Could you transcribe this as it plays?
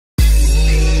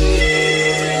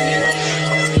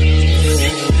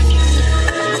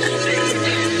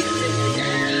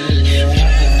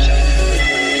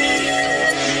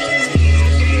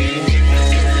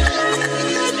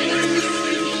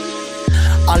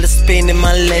All the pain in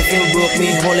my life and broke me,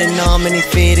 holding on and he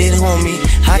faded, homie.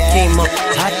 I came up,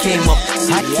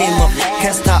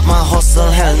 can't stop my hustle,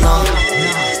 hell no.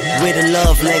 Way to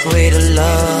love, like way to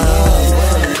love.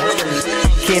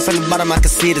 Came from the bottom, I can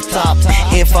see the top.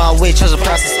 Ain't far away, treasure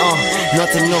process,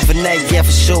 nothing overnight, yeah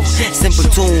for sure.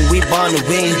 Simpletune, we born to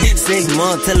win.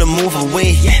 Sigma, tell them move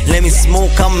away. Let me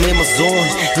smoke, I'm in my zone.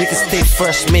 We can stay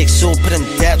fresh, make sure, put in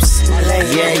depths.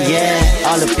 Yeah,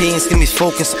 all the pains, give me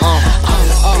focus,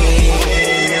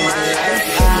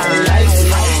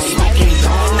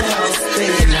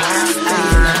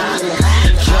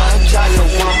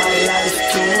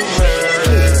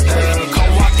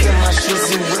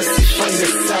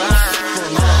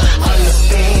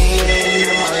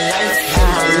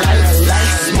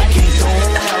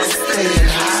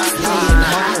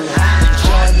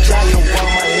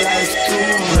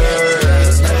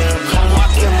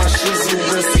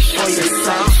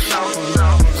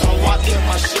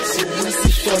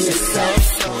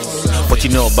 What you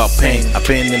know about pain? I've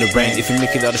been in the rain. If you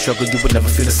make it out of struggle, you would never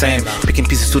feel the same. Picking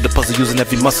pieces to the puzzle, using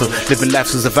every muscle. Living life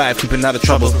to survive, keeping out of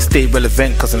trouble. Stay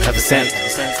relevant, cause I'm heaven sent.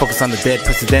 Focus on the dead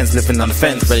precedents, living on the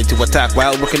fence. Ready to attack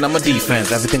while working on my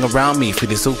defense. Everything around me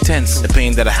feeling so tense. The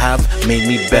pain that I have made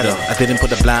me better. I didn't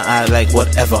put a blind eye like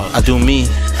whatever. I do me,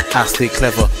 I stay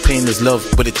clever. Pain is love,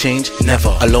 but it change?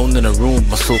 Never. Alone in a room,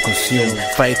 my soul consumed.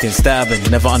 Fighting, stabbing,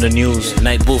 never on the news.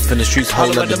 Night wolf in the streets,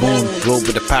 howl at the moon. Roll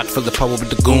with the pack, fill the power with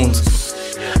the goons.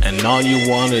 And all you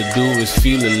wanna do is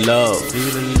feel the love.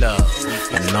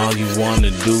 And all you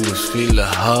wanna do is feel a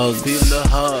hug.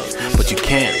 But you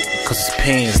can't, cause this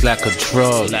pain is like a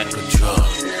drug.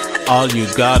 All you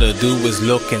gotta do is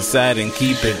look inside and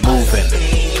keep it moving.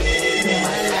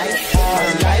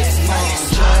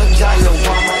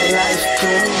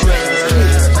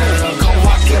 Come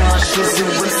walk in my shoes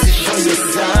and risk it for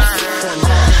yourself.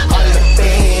 All the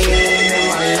pain in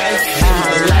my life,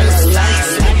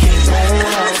 smoking down,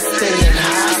 I'm staying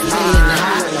high.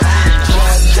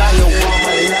 You want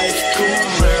my life to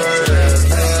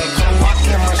come walk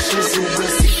in my shoes and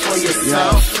risk it for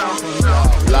yourself.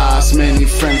 Lost many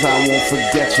friends, I won't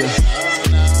forget you.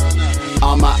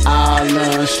 On my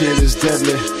island, shit is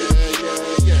deadly.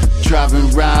 Driving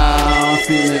round,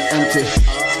 feeling empty.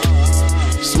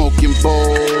 Smoking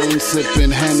bowls,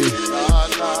 sipping Henny.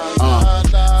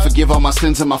 Forgive all my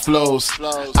sins and my flows.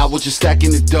 I was just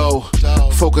stacking the dough,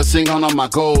 focusing on all my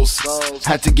goals.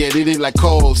 Had to get in it like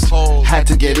coals. Had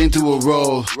to get into a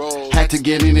role. Had to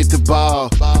get in it to ball.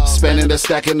 Spending the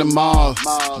stack in the mall.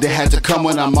 They had to come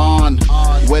when I'm on.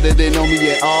 Whether they know me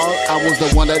at all, I was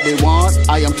the one that they want.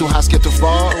 I am too high, scared to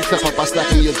fall. Step up, I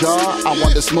stack in your jaw. I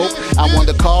want the smoke, I want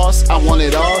the cars, I want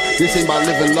it all. This ain't about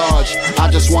living large. I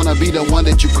just wanna be the one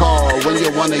that you call when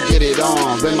you wanna get it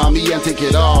on. Remind me and take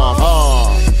it off.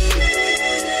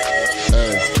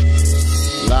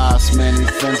 Lost many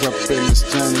friends up in this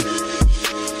journey.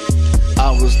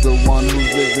 I was the one who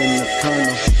lived in the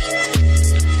kernel.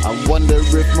 I wonder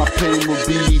if my pain will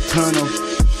be eternal.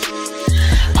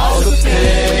 All the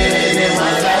pain in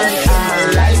my life